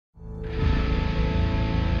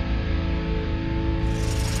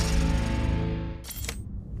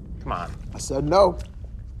Come on. I said no.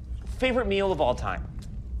 Favorite meal of all time?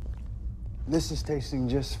 This is tasting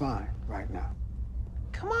just fine right now.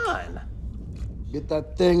 Come on. Get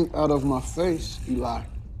that thing out of my face, Eli.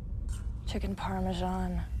 Chicken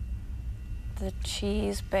parmesan. The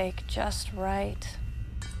cheese baked just right.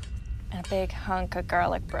 And a big hunk of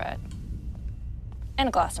garlic bread. And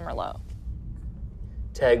a glass of Merlot.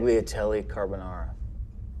 Tagliatelle carbonara.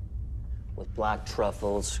 With black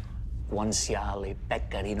truffles, guanciale,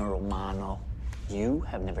 pecorino romano. You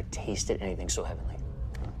have never tasted anything so heavenly.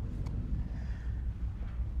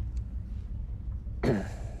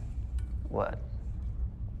 What?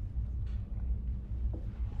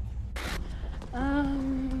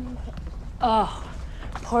 Oh,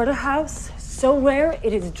 porterhouse, so rare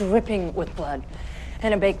it is dripping with blood.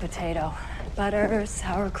 And a baked potato. Butter,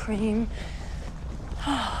 sour cream.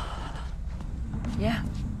 Yeah,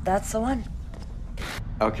 that's the one.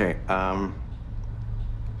 Okay, oh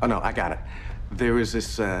no, I got it. There was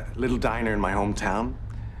this little diner in my hometown.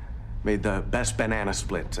 Made the best banana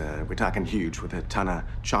split. We're talking huge, with a ton of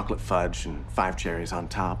chocolate fudge and 5 cherries on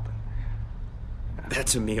top.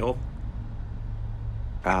 That's a meal.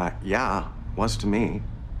 Yeah, was to me.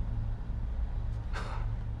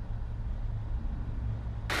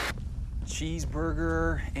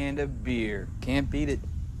 Cheeseburger and a beer. Can't beat it.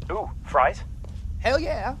 Ooh, fries? Hell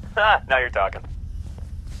yeah. Now you're talking.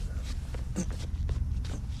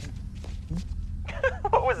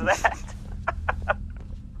 What was that?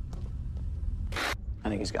 I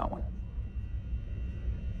think he's got one.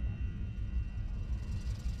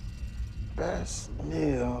 Best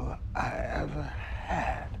meal I ever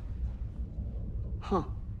had. Huh.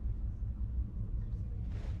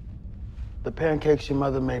 The pancakes your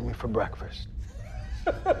mother made me for breakfast.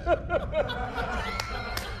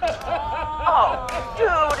 Oh, dude,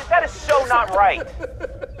 that is so not right.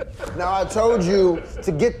 Now, I told you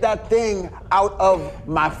to get that thing out of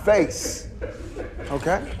my face.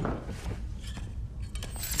 Okay?